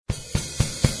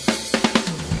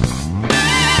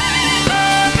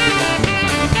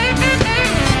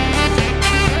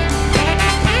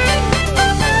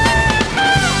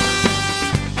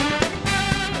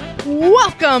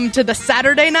Welcome to the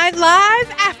Saturday Night Live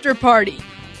After Party.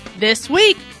 This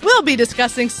week, we'll be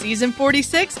discussing Season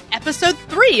 46, Episode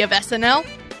 3 of SNL,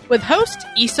 with host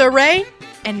Issa Rae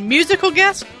and musical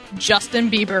guest Justin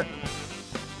Bieber.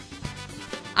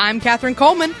 I'm Catherine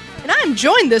Coleman, and I'm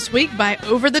joined this week by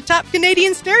over-the-top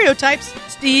Canadian stereotypes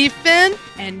Steve Finn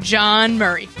and John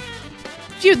Murray.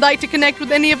 If you'd like to connect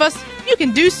with any of us, you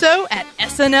can do so at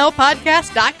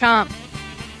snlpodcast.com.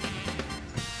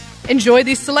 Enjoy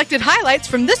these selected highlights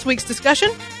from this week's discussion,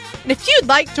 and if you'd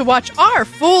like to watch our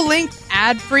full-length,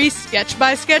 ad-free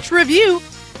sketch-by-sketch review,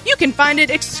 you can find it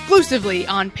exclusively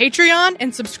on Patreon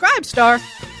and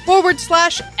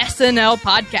Subscribestar/SNL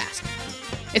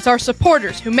Podcast. It's our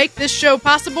supporters who make this show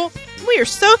possible, and we are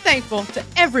so thankful to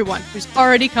everyone who's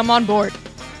already come on board.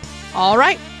 All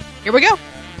right, here we go.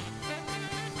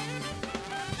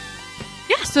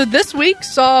 Yeah, so this week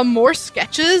saw more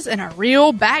sketches and a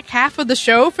real back half of the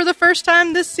show for the first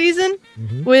time this season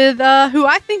with who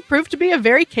I think proved to be a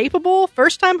very capable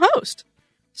first-time host.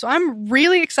 So I'm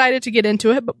really excited to get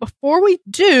into it. But before we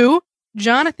do,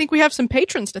 John, I think we have some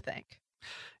patrons to thank.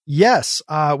 Yes,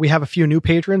 we have a few new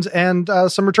patrons and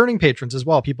some returning patrons as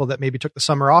well. People that maybe took the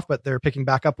summer off, but they're picking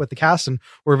back up with the cast. And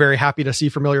we're very happy to see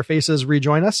familiar faces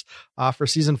rejoin us for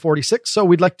season 46. So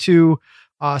we'd like to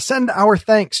send our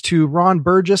thanks to Ron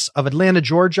Burgess of Atlanta,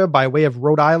 Georgia, by way of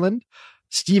Rhode Island,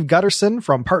 Steve Gutterson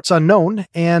from Parts Unknown,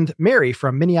 and Mary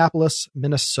from Minneapolis,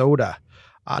 Minnesota.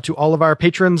 To all of our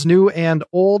patrons, new and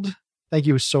old, thank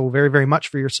you so very, very much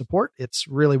for your support. It's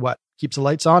really what keeps the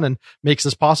lights on and makes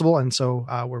this possible. And so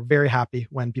we're very happy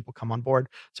when people come on board.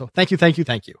 So thank you, thank you,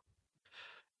 thank you.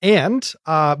 And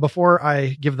before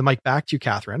I give the mic back to you,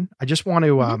 Catherine, I just want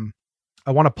to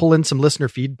I want to pull in some listener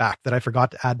feedback that I forgot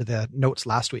to add to the notes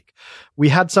last week. We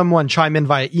had someone chime in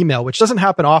via email, which doesn't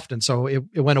happen often. So it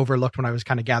went overlooked when I was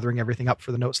kind of gathering everything up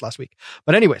for the notes last week.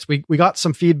 But anyways, we got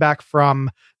some feedback from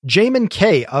Jamin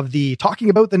K of the Talking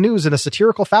About the News in a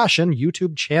Satirical Fashion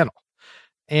YouTube channel.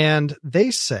 And they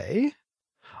say,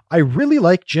 I really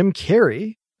like Jim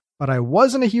Carrey, but I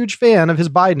wasn't a huge fan of his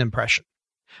Biden impression.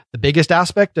 The biggest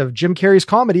aspect of Jim Carrey's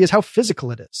comedy is how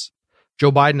physical it is. Joe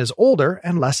Biden is older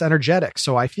and less energetic,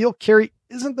 so I feel Carrey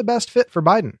isn't the best fit for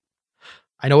Biden.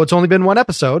 I know it's only been one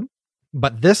episode,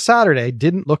 but this Saturday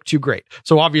didn't look too great.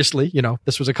 So obviously,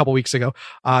 this was a couple weeks ago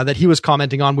that he was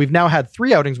commenting on. We've now had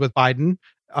 3 outings with Biden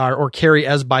or Carrey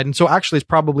as Biden. So actually it's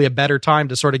probably a better time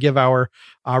to sort of give our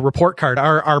report card,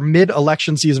 our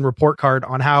mid-election season report card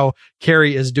on how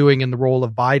Carrey is doing in the role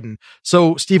of Biden.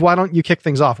 So Steve, why don't you kick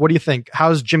things off? What do you think?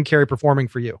 How's Jim Carrey performing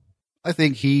for you? I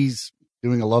think he's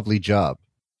doing a lovely job.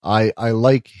 I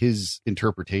like his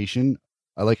interpretation.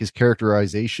 I like his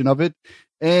characterization of it.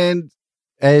 And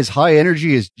as high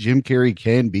energy as Jim Carrey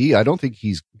can be, I don't think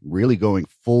he's really going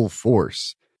full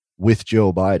force with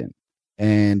Joe Biden.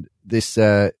 And this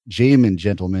Jamin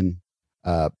gentleman,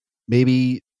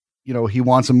 maybe, he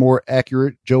wants a more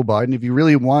accurate Joe Biden. If you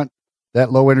really want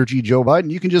that low energy Joe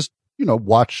Biden, you can just,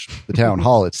 watch the town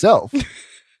hall itself.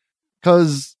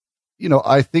 Because,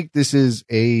 I think this is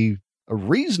a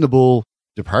reasonable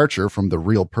departure from the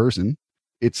real person.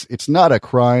 It's not a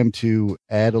crime to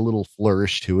add a little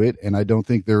flourish to it. And I don't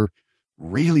think they're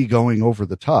really going over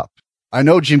the top. I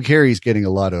know Jim Carrey's getting a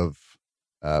lot of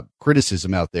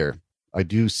criticism out there. I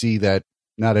do see that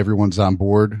not everyone's on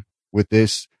board with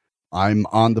this. I'm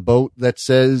on the boat that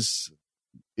says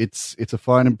it's a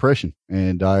fine impression,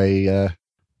 and I'd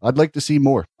like to see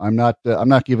more. I'm not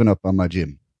giving up on my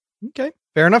Jim. Okay,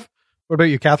 fair enough. What about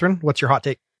you, Catherine? What's your hot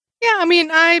take? Yeah, I mean,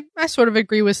 I sort of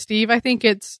agree with Steve. I think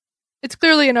it's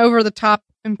clearly an over-the-top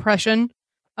impression.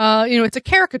 It's a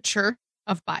caricature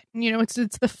of Biden.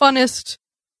 It's the funnest,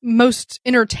 most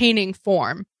entertaining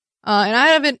form. And I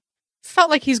haven't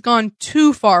felt like he's gone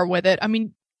too far with it. I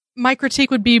mean, my critique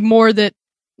would be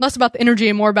less about the energy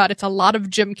and more about it's a lot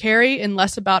of Jim Carrey and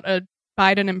less about a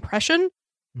Biden impression.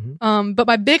 Mm-hmm. But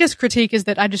my biggest critique is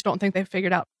that I just don't think they've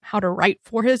figured out how to write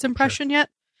for his impression yet.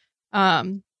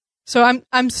 So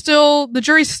I'm still, the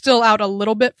jury's still out a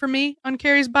little bit for me on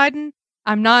Carrey's Biden.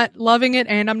 I'm not loving it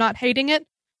and I'm not hating it.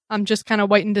 I'm just kind of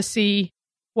waiting to see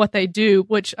what they do,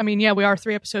 which, I mean, yeah, we are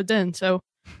 3 episodes in. So,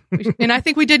 and I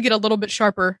think we did get a little bit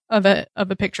sharper of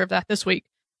a picture of that this week.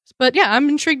 But yeah, I'm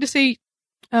intrigued to see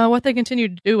what they continue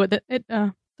to do with it.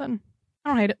 I don't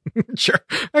hate it. Sure.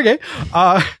 Okay.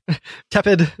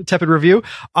 Tepid review.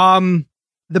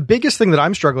 The biggest thing that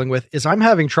I'm struggling with is I'm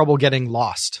having trouble getting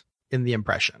lost in the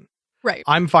impression. Right.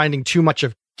 I'm finding too much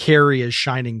of Carrey is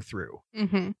shining through.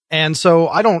 Mm-hmm. And so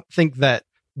I don't think that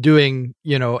doing,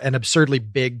 an absurdly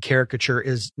big caricature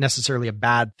is necessarily a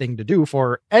bad thing to do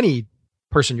for any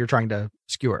person you're trying to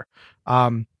skewer.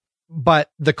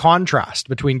 but the contrast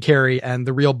between Kerry and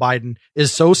the real Biden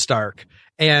is so stark.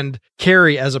 And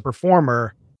Kerry as a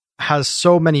performer has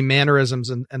so many mannerisms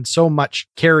and so much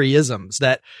Kerry-isms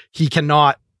that he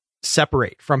cannot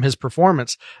separate from his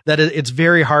performance that it's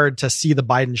very hard to see the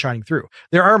Biden shining through.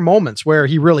 There are moments where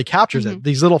he really captures it,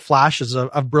 these little flashes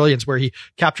of brilliance where he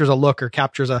captures a look or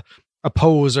captures a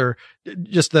pose or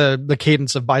just the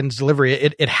cadence of Biden's delivery.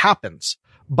 It happens,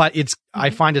 but I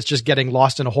find it's just getting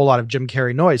lost in a whole lot of Jim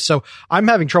Carrey noise. So I'm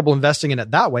having trouble investing in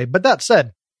it that way. But that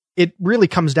said, it really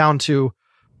comes down to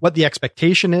what the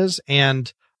expectation is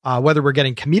and whether we're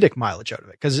getting comedic mileage out of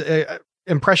it. Because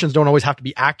impressions don't always have to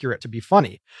be accurate to be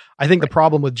funny. I think the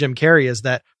problem with Jim Carrey is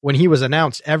that when he was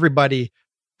announced, everybody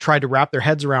tried to wrap their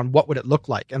heads around what would it look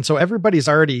like. And so everybody's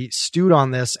already stewed on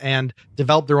this and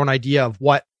developed their own idea of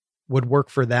what would work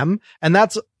for them. And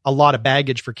that's a lot of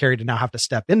baggage for Carrey to now have to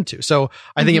step into. So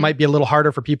I think it might be a little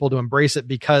harder for people to embrace it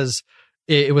because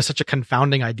it was such a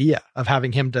confounding idea of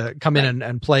having him to come in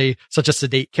and play such a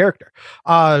sedate character.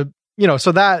 So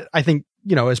that I think,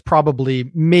 is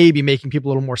probably maybe making people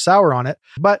a little more sour on it.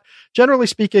 But generally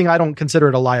speaking, I don't consider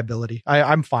it a liability.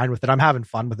 I'm fine with it. I'm having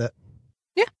fun with it.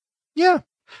 Yeah.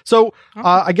 So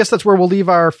I guess that's where we'll leave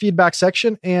our feedback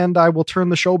section, and I will turn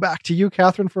the show back to you,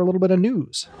 Catherine, for a little bit of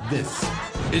news. This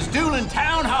is Doolin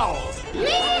Town Hall.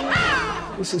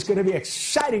 This is going to be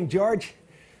exciting, George.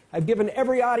 I've given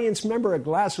every audience member a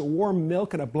glass of warm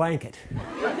milk and a blanket.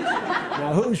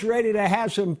 Now, who's ready to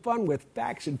have some fun with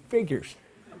facts and figures?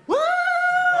 Woo!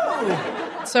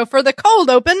 So for the cold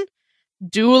open,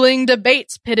 dueling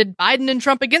debates pitted Biden and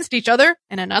Trump against each other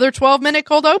in another 12-minute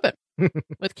cold open,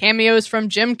 with cameos from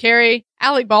Jim Carrey,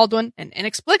 Alec Baldwin, and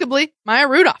inexplicably Maya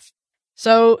Rudolph.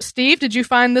 So, Steve, did you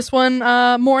find this one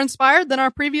more inspired than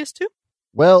our previous two?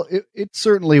 Well, it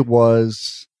certainly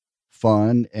was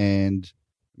fun and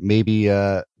maybe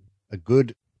a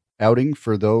good outing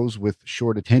for those with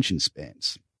short attention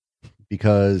spans,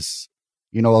 because,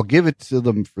 I'll give it to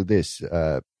them for this.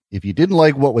 If you didn't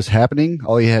like what was happening,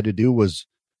 all you had to do was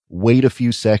wait a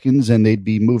few seconds and they'd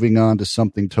be moving on to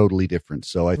something totally different.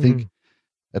 So I think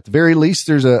at the very least,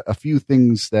 there's a few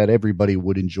things that everybody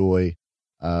would enjoy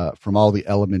from all the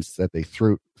elements that they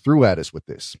threw at us with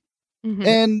this.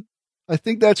 And I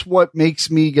think that's what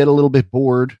makes me get a little bit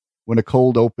bored when a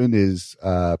cold open is,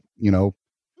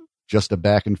 just a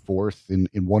back and forth in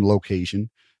one location.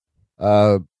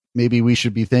 Maybe we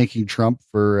should be thanking Trump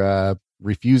for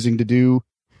refusing to do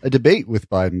a debate with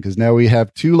Biden, because now we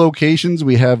have two locations.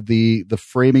 We have the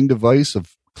framing device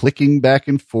of clicking back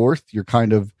and forth. You're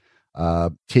kind of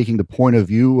taking the point of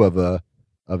view of a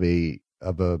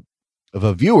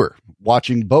viewer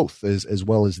watching both as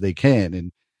well as they can.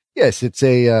 And yes, it's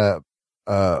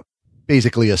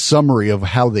basically a summary of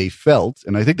how they felt.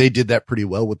 And I think they did that pretty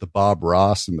well with the Bob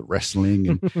Ross and the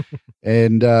wrestling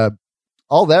and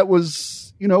all that was,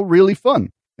 really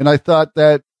fun. And I thought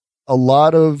that a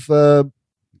lot of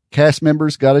cast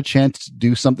members got a chance to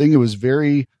do something. It was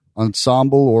very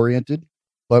ensemble oriented,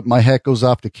 but my hat goes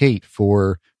off to Kate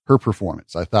for her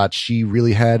performance. I thought she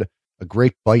really had a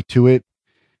great bite to it,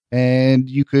 and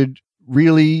you could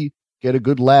really get a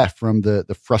good laugh from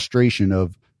the frustration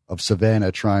of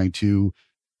Savannah trying to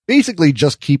basically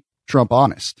just keep Trump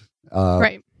honest.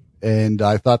 Right. And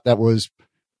I thought that was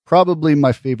probably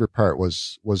my favorite part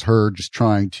was her just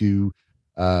trying to,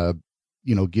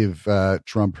 give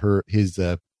Trump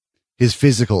his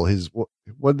physical,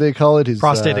 what do they call it? His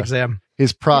prostate exam.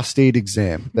 His prostate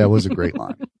exam. That was a great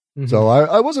line. So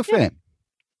I was a fan.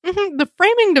 The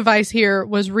framing device here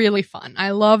was really fun.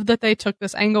 I love that they took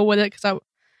this angle with it, because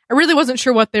I really wasn't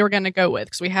sure what they were going to go with,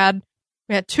 because we had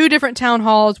two different town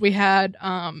halls. We had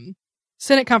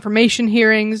Senate confirmation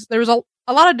hearings. There was a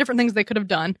lot of different things they could have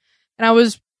done. And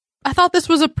I thought this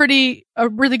was a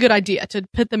really good idea to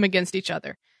pit them against each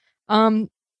other.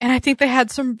 And I think they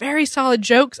had some very solid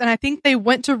jokes, and I think they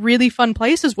went to really fun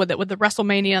places with it, with the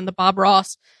WrestleMania and the Bob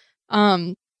Ross.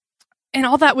 And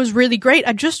all that was really great.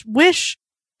 I just wish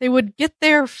they would get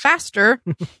there faster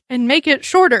and make it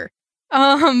shorter.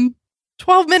 12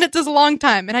 minutes is a long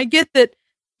time. And I get that,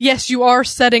 yes, you are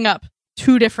setting up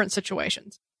two different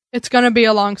situations. It's going to be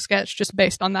a long sketch just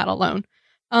based on that alone.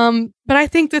 But I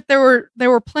think that there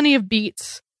were plenty of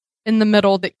beats in the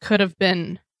middle that could have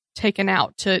been taken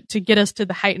out to get us to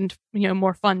the heightened,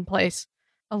 more fun place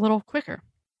a little quicker.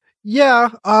 Yeah.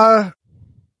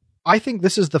 I think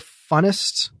this is the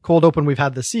funnest cold open we've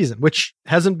had this season, which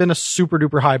hasn't been a super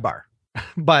duper high bar,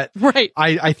 but right.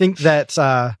 I think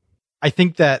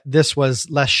that this was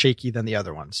less shaky than the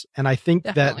other ones. And I think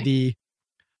Definitely.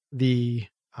 that the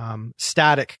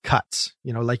static cuts,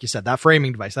 like you said, that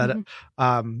framing device, that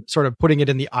sort of putting it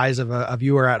in the eyes of a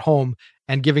viewer at home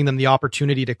and giving them the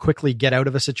opportunity to quickly get out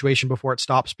of a situation before it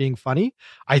stops being funny.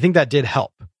 I think that did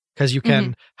help, because you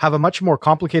can have a much more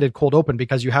complicated cold open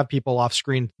because you have people off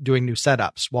screen doing new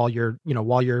setups while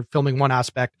you're filming one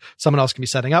aspect, someone else can be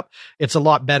setting up. It's a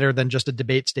lot better than just a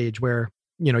debate stage where,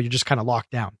 you're just kind of locked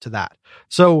down to that.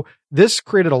 So this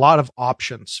created a lot of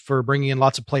options for bringing in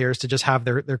lots of players to just have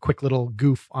their quick little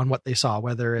goof on what they saw,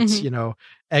 whether it's,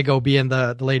 Ego being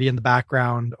the lady in the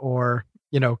background, or,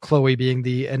 Chloe being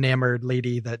the enamored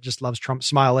lady that just loves Trump's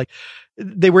smile. Like,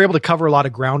 they were able to cover a lot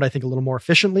of ground, I think, a little more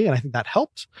efficiently. And I think that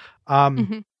helped.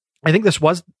 I think this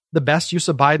was the best use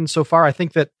of Biden so far. I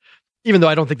think that even though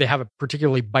I don't think they have a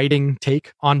particularly biting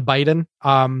take on Biden,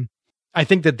 I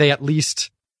think that they at least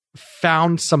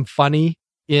found some funny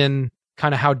in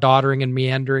kind of how doddering and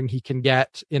meandering he can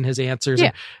get in his answers,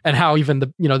 and how even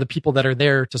the people that are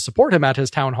there to support him at his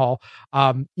town hall,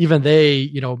 even they,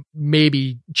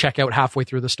 maybe check out halfway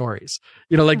through the stories,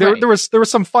 there was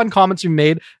some fun comments you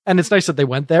made, and it's nice that they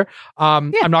went there.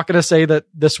 I'm not going to say that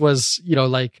this was,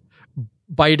 like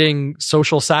biting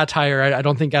social satire. I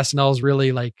don't think SNL's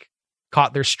really like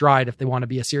caught their stride if they want to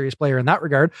be a serious player in that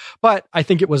regard, but I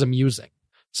think it was amusing.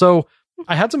 So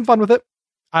I had some fun with it.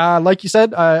 Like you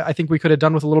said, I think we could have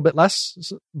done with a little bit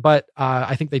less, but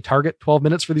I think they target 12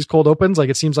 minutes for these cold opens. Like,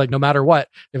 it seems like no matter what,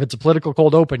 if it's a political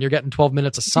cold open, you're getting 12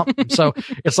 minutes of something. So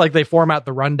it's like they format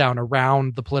the rundown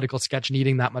around the political sketch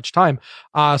needing that much time.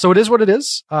 So it is what it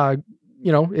is.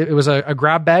 It was a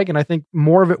grab bag, and I think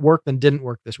more of it worked than didn't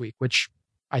work this week, which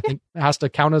I think has to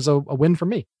count as a win for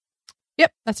me.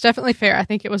 Yep, that's definitely fair. I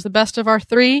think it was the best of our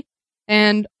three,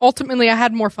 and ultimately I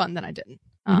had more fun than I didn't.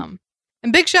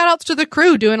 And big shout outs to the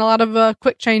crew doing a lot of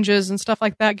quick changes and stuff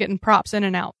like that, getting props in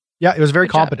and out. Yeah, it was very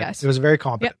Good job, competent. guys. It was very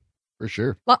competent. Yep. For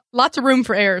sure. Lots of room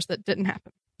for errors that didn't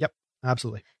happen. Yep,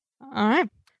 absolutely. All right.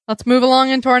 Let's move along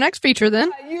into our next feature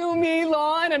then. You, me,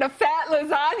 Lauren, and a fat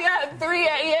lasagna at 3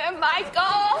 a.m.,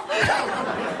 Michael.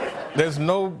 There's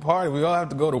no party. We all have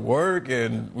to go to work,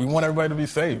 and we want everybody to be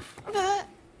safe. But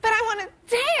I want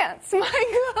to dance,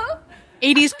 Michael.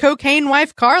 80s cocaine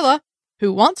wife Carla,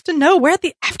 who wants to know where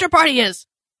the after party is.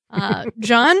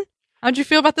 John, how'd you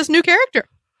feel about this new character?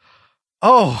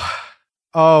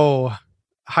 Oh,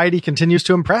 Heidi continues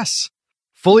to impress.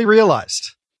 Fully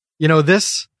realized.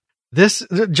 This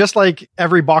just like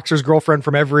every boxer's girlfriend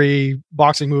from every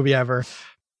boxing movie ever,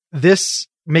 this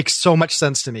makes so much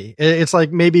sense to me. It's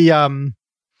like maybe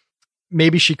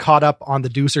she caught up on The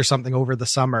Deuce or something over the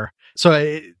summer.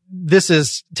 So this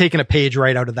is taking a page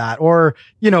right out of that, or,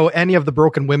 any of the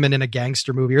broken women in a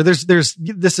gangster movie, or this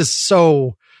is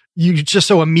so, you just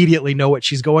so immediately know what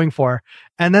she's going for.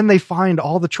 And then they find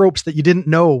all the tropes that you didn't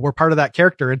know were part of that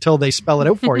character until they spell it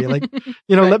out for you. Like, Right.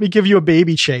 Let me give you a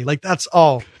baby Che. Like, that's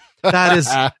all. That is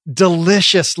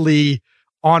deliciously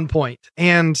on point.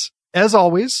 And as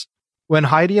always, when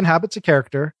Heidi inhabits a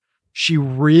character, she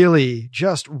really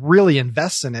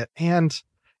invests in it, and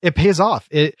it pays off.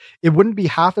 It wouldn't be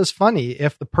half as funny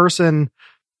if the person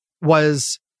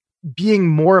was being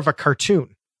more of a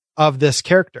cartoon of this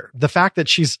character. The fact that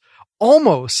she's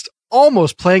almost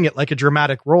playing it like a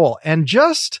dramatic role and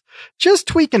just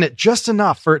tweaking it just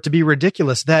enough for it to be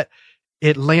ridiculous that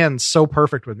it lands so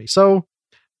perfect with me. So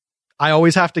I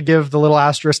always have to give the little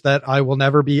asterisk that I will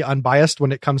never be unbiased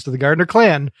when it comes to the Gardner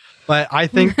clan, but I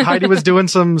think Heidi was doing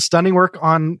some stunning work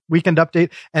on Weekend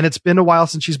Update, and it's been a while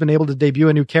since she's been able to debut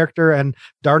a new character, and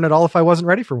darn it all if I wasn't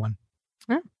ready for one.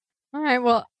 All right.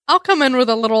 Well, I'll come in with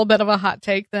a little bit of a hot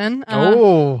take then.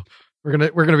 We're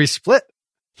gonna be split.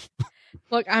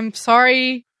 Look, I'm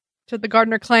sorry to the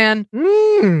Gardner clan,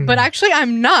 but actually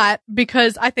I'm not,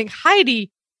 because I think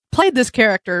Heidi played this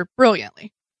character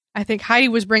brilliantly. I think Heidi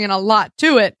was bringing a lot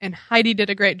to it, and Heidi did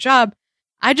a great job.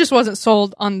 I just wasn't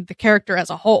sold on the character as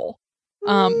a whole.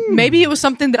 Maybe it was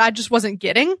something that I just wasn't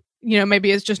getting.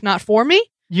 Maybe it's just not for me.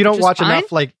 You don't watch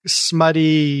enough like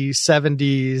smutty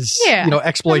 70s,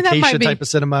 exploitation type of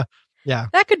cinema. Yeah.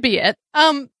 That could be it.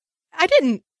 I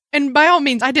didn't, and by all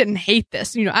means, I didn't hate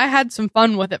this. I had some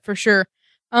fun with it for sure.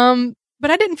 But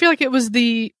I didn't feel like it was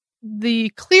the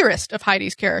clearest of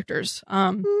Heidi's characters.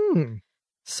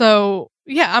 So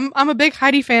yeah, I'm a big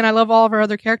Heidi fan. I love all of her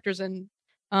other characters, and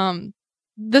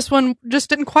this one just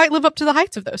didn't quite live up to the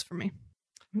heights of those for me.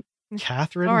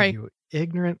 Catherine, Sorry. you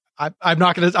ignorant. I'm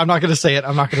not gonna say it.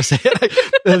 I'm not gonna say it.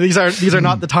 These are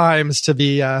not the times to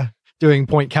be doing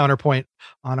point counterpoint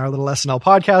on our little SNL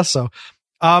podcast. So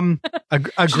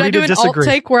agree Should I do to an disagree.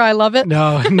 alt take where I love it?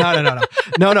 No.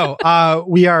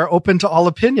 We are open to all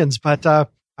opinions, but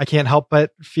I can't help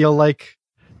but feel like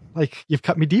like you've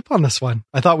cut me deep on this one.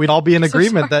 I thought we'd all be in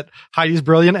agreement that Heidi's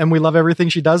brilliant and we love everything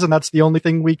she does, and that's the only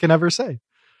thing we can ever say.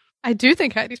 I do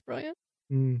think Heidi's brilliant.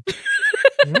 All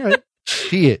right.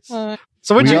 She is. So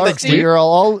what do you think, Steve? We're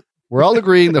all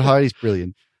agreeing that Heidi's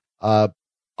brilliant. I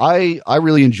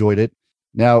really enjoyed it.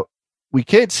 Now, we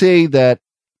can't say that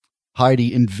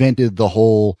Heidi invented the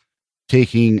whole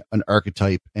taking an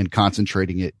archetype and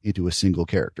concentrating it into a single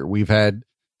character. We've had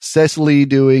Cecily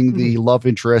doing the love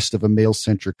interest of a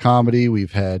male-centric comedy.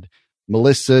 We've had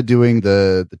Melissa doing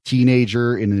the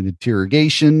teenager in an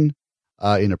interrogation,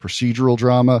 in a procedural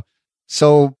drama.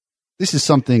 So this is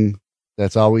something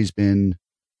that's always been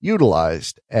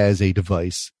utilized as a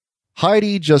device.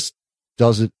 Heidi just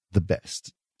does it the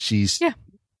best. She's,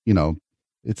 you know,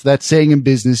 it's that saying in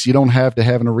business, you don't have to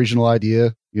have an original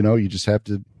idea. You know, you just have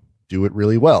to do it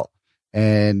really well.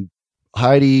 And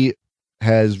Heidi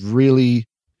has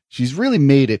she's really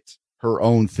made it her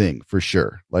own thing for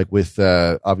sure. Like with,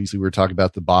 obviously we were talking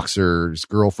about the boxer's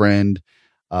girlfriend,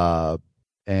 and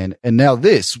now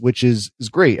this, which is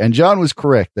great. And John was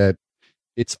correct that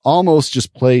it's almost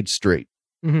just played straight.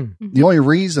 Mm-hmm. The only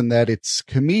reason that it's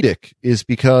comedic is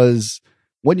because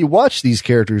when you watch these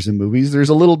characters in movies, there's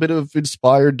a little bit of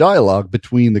inspired dialogue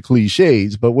between the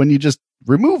cliches. But when you just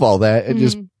remove all that and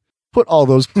just put all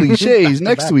those cliches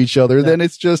next to each other, then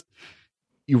it's just,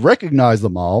 you recognize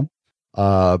them all.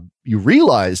 You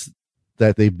realize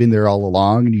that they've been there all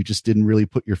along and you just didn't really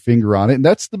put your finger on it. And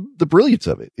that's the brilliance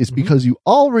of it, is because you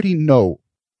already know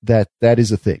that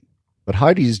is a thing. But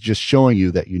Heidi is just showing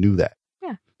you that you knew that.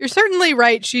 Yeah, you're certainly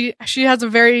right. She has a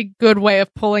very good way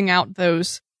of pulling out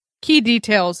those key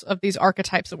details of these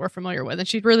archetypes that we're familiar with, and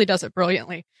she really does it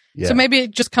brilliantly. Yeah. So maybe it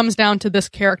just comes down to this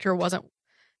character wasn't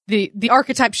the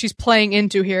archetype she's playing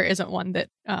into here isn't one that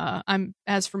I'm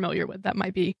as familiar with. That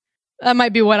might be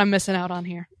what I'm missing out on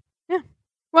here. Yeah.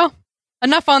 Well,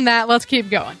 enough on that. Let's keep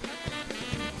going.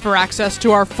 For access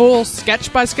to our full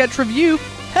sketch-by-sketch review,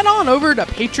 head on over to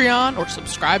Patreon or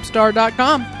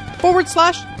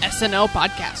subscribestar.com/SNL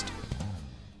podcast.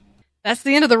 That's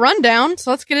the end of the rundown, so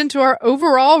let's get into our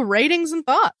overall ratings and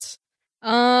thoughts.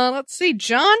 Let's see.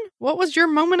 John, what was your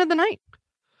moment of the night?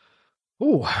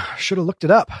 Oh, should have looked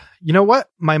it up. You know what?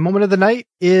 My moment of the night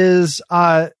is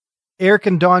Eric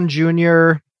and Don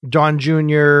Jr. Don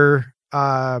Jr.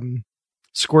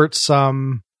 Squirts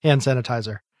some hand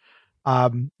sanitizer.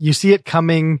 You see it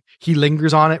coming. He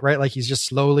lingers on it, right? Like he's just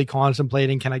slowly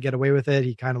contemplating, can I get away with it?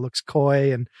 He kind of looks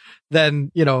coy and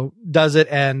then, does it.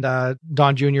 And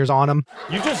Don Jr.'s on him.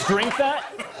 You just drink that?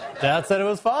 Dad said it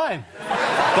was fine.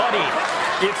 Buddy,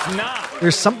 it's not.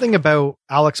 There's something about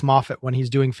Alex Moffat when he's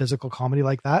doing physical comedy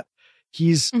like that.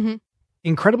 He's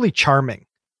incredibly charming,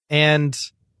 and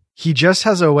he just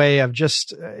has a way of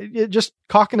just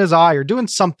cocking his eye or doing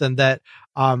something that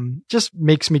just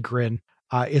makes me grin.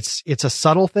 It's a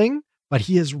subtle thing, but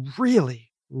he is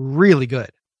really, really good.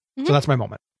 So that's my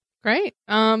moment. Great.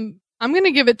 I'm going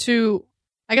to give it to,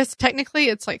 I guess technically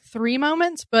it's like 3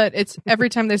 moments, but it's every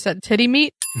time they said titty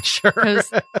meat. Sure.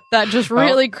 Because that just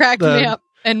really cracked me up.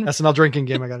 And SNL drinking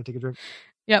game. I got to take a drink.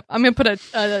 Yep. I'm going to put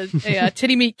a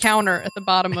titty meat counter at the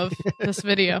bottom of this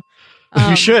video.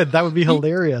 You should. That would be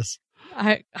hilarious.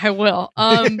 I will.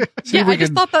 I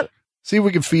just thought that. See if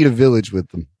we can feed a village with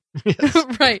them. Yes.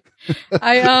 Right.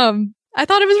 I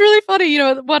thought it was really funny.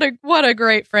 What a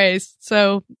great phrase.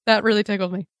 So that really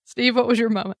tickled me. Steve, what was your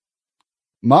moment?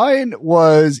 Mine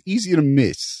was easy to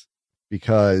miss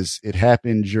because it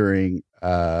happened during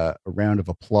a round of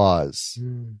applause.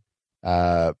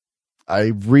 I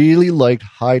really liked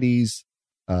Heidi's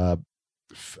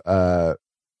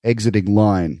exiting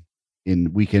line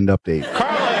in Weekend Update.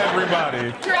 Carla,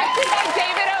 everybody.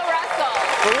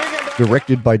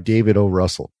 Directed by David O.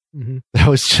 Russell. That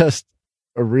was just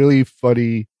a really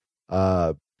funny,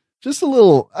 just a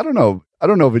little, I don't know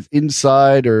if it's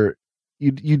inside or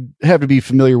you'd have to be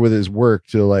familiar with his work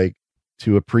to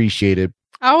appreciate it.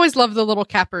 I always love the little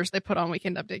cappers they put on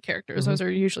Weekend Update characters. Those are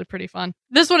usually pretty fun.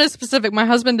 This one is specific. My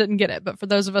husband didn't get it, but for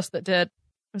those of us that did,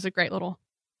 it was a great little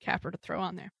capper to throw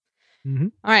on there.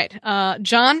 All right.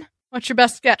 John, what's your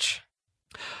best sketch?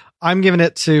 I'm giving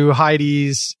it to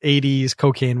Heidi's 80s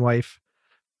cocaine wife.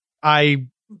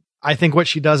 I think what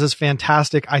she does is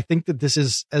fantastic. I think that this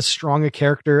is as strong a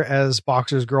character as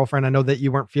Boxer's Girlfriend. I know that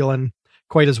you weren't feeling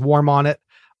quite as warm on it.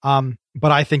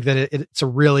 But I think that it's a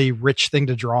really rich thing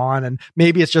to draw on. And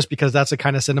maybe it's just because that's the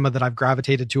kind of cinema that I've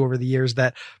gravitated to over the years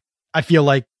that I feel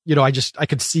like, I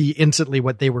could see instantly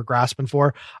what they were grasping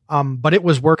for. But it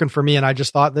was working for me. And I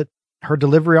just thought that her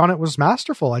delivery on it was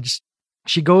masterful.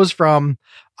 She goes from,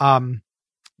 kind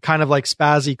of like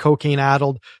spazzy cocaine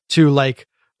addled to like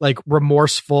like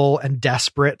remorseful and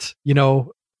desperate,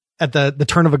 at the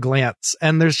turn of a glance.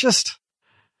 And there's just,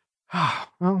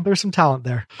 there's some talent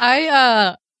there.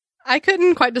 I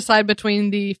couldn't quite decide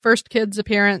between the first Kids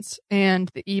appearance and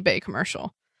the eBay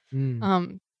commercial.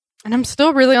 And I'm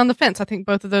still really on the fence. I think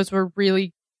both of those were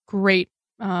really great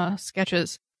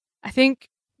sketches. I think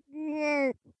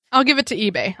I'll give it to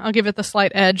eBay. I'll give it the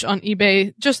slight edge on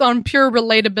eBay, just on pure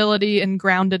relatability and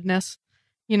groundedness.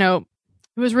 It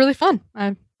was really fun.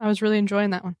 I was really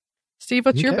enjoying that one. Steve,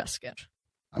 what's your best sketch?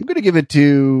 I'm going to give it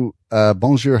to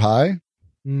Bonjour High.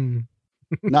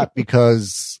 Not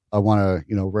because I want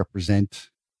to, represent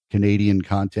Canadian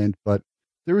content, but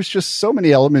there was just so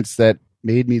many elements that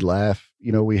made me laugh.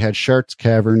 We had Shark's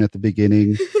Cavern at the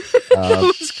beginning.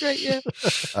 That was great,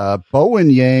 yeah. Bowen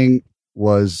Yang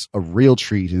was a real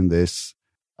treat in this.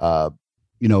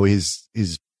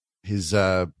 His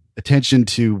attention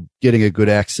to getting a good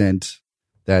accent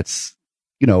that's,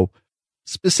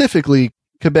 specifically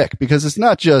Quebec, because it's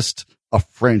not just a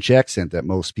French accent that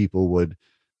most people would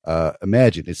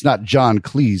imagine. It's not John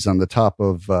Cleese on the top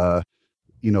of, the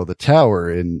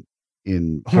tower in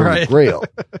Holy Grail.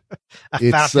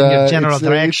 It's general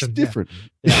direction. It's different.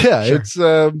 Yeah,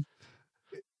 sure.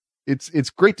 It's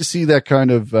great to see that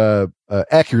kind of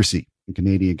accuracy in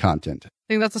Canadian content. I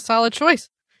think that's a solid choice.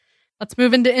 Let's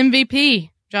move into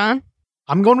MVP, John.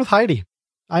 I'm going with Heidi.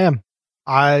 I am.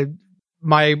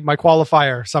 My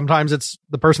qualifier. Sometimes it's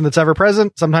the person that's ever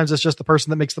present. Sometimes it's just the person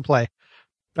that makes the play.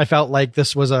 I felt like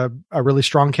this was a really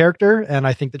strong character, and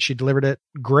I think that she delivered it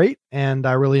great, and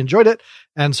I really enjoyed it.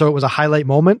 And so it was a highlight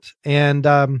moment. And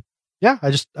I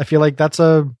feel like that's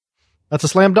a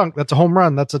slam dunk. That's a home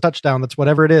run. That's a touchdown. That's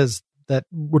whatever it is that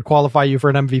would qualify you for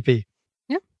an MVP.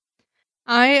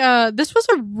 Yeah. This was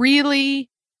a really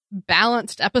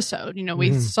balanced episode.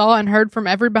 We saw and heard from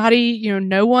everybody.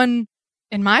 No one,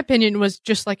 in my opinion, was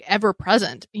just like ever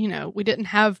present. We didn't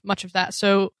have much of that.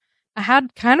 So I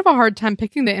had kind of a hard time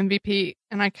picking the MVP,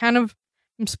 and I kind of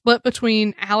am split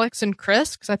between Alex and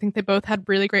Chris because I think they both had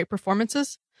really great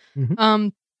performances. But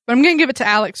I'm going to give it to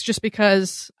Alex just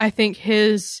because I think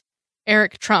his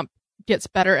Eric Trump gets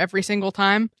better every single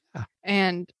time,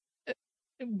 and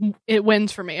it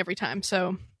wins for me every time.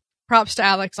 So props to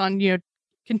Alex on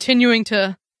continuing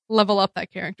to level up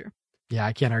that character. Yeah,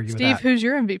 I can't argue with Steve, that. who's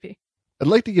your MVP? I'd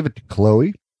like to give it to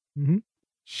Chloe.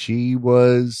 She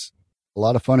was a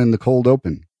lot of fun in the cold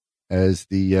open as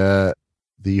the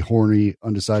horny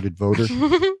undecided voter.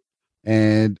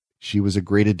 And she was a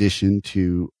great addition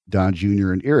to Don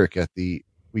Jr. and Eric at the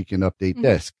Weekend Update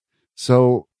desk.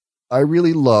 So I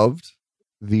really loved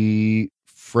the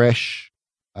fresh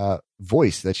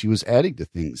voice that she was adding to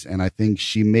things. And I think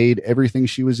she made everything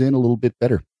she was in a little bit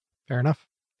better. Fair enough.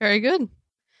 Very good.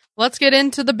 Let's get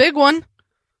into the big one.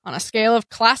 On a scale of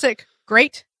classic,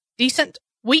 great, decent,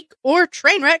 weak, or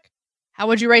train wreck, how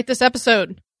would you rate this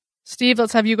episode? Steve,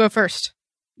 let's have you go first.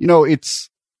 It's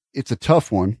a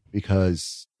tough one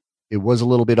because it was a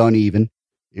little bit uneven.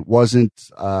 It wasn't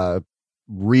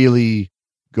really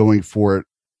going for it,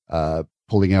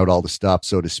 pulling out all the stops,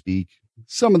 so to speak.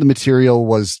 Some of the material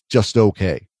was just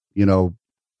okay.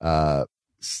 That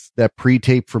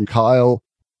pre-tape from Kyle,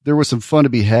 there was some fun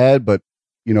to be had, but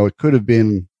it could have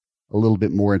been a little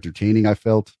bit more entertaining. I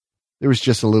felt there was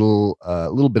just a little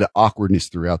bit of awkwardness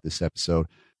throughout this episode.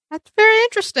 That's very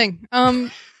interesting.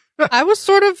 I was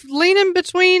sort of leaning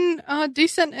between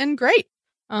decent and great.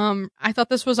 I thought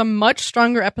this was a much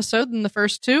stronger episode than the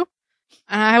first two.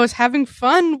 And I was having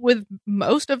fun with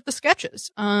most of the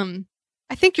sketches.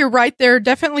 I think you're right. There are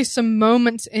definitely some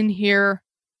moments in here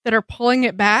that are pulling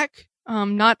it back.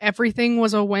 Not everything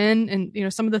was a win.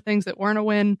 And, some of the things that weren't a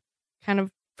win kind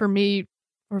of, for me,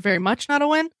 were very much not a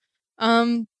win.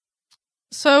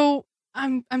 So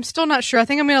I'm still not sure. I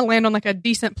think I'm going to land on like a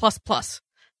decent plus.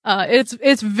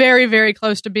 It's very, very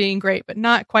close to being great, but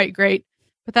not quite great.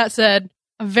 But that said,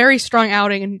 a very strong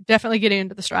outing and definitely getting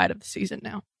into the stride of the season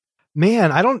now.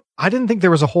 Man, I didn't think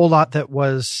there was a whole lot that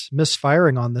was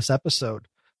misfiring on this episode.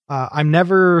 I'm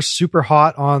never super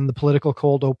hot on the political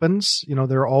cold opens.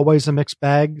 They're always a mixed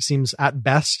bag. Seems at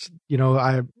best,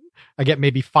 I get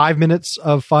maybe 5 minutes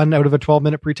of fun out of a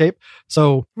 12-minute pre-tape.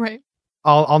 So right.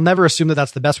 I'll never assume that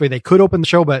that's the best way they could open the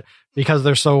show, but because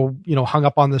they're so, hung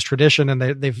up on this tradition and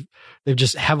they've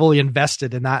just heavily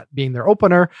invested in that being their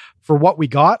opener for what we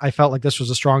got, I felt like this was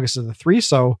the strongest of the three.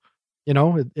 So,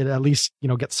 it at least,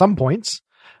 gets some points.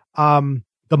 The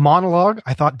monologue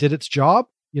I thought did its job.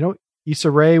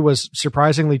 Issa Rae was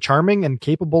surprisingly charming and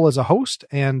capable as a host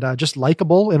and just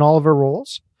likable in all of her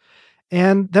roles.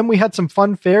 And then we had some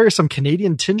fun fare, some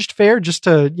Canadian tinged fare just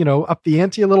to, up the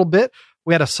ante a little bit.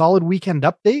 We had a solid Weekend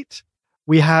Update.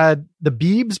 We had the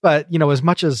Biebs, but as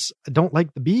much as I don't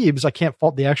like the Biebs, I can't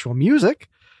fault the actual music.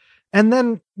 And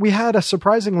then we had a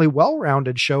surprisingly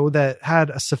well-rounded show that had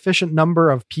a sufficient number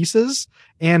of pieces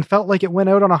and felt like it went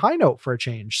out on a high note for a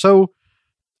change. So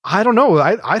I don't know.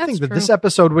 I think that this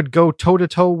episode would go toe to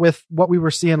toe with what we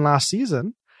were seeing last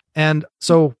season. And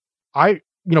so on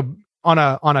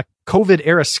a COVID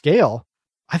era scale,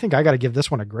 I think I got to give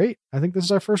this one a grade. I think this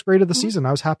is our first grade of the season.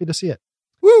 I was happy to see it.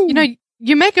 Woo!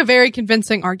 You make a very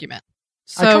convincing argument.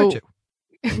 So I tried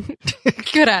to.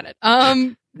 Good at it.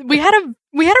 We had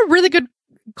a really good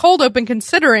cold open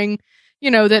considering,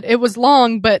 that it was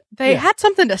long, but they had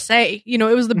something to say. It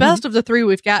was the best of the three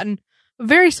we've gotten. A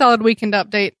very solid weekend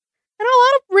update and a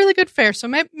lot of really good fare. So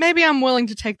maybe I'm willing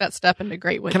to take that step into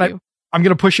great with you. I'm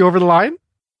going to push you over the line.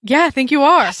 Yeah, I think you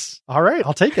are. Yes. All right.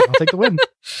 I'll take it. I'll take the win.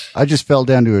 I just fell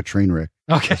down to a train wreck.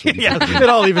 Okay. Yeah. It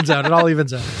all evens out. All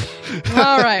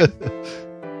right.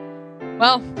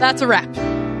 Well, that's a wrap.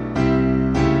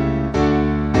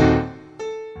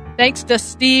 Thanks to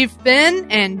Steve Finn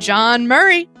and John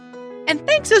Murray. And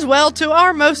thanks as well to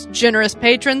our most generous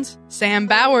patrons, Sam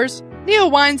Bowers,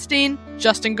 Neil Weinstein,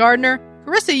 Justin Gardner,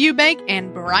 Carissa Eubank,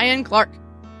 and Brian Clark.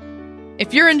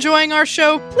 If you're enjoying our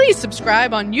show, please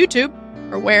subscribe on YouTube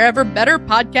or wherever better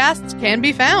podcasts can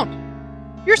be found.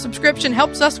 Your subscription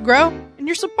helps us grow, and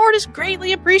your support is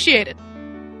greatly appreciated.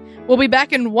 We'll be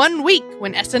back in 1 week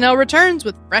when SNL returns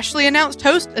with freshly announced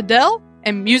host Adele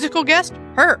and musical guest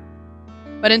Her.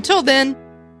 But until then,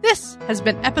 this has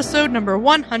been episode number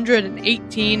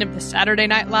 118 of the Saturday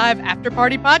Night Live After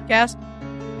Party Podcast.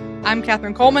 I'm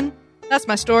Catherine Coleman. That's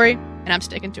my story, and I'm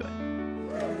sticking to it.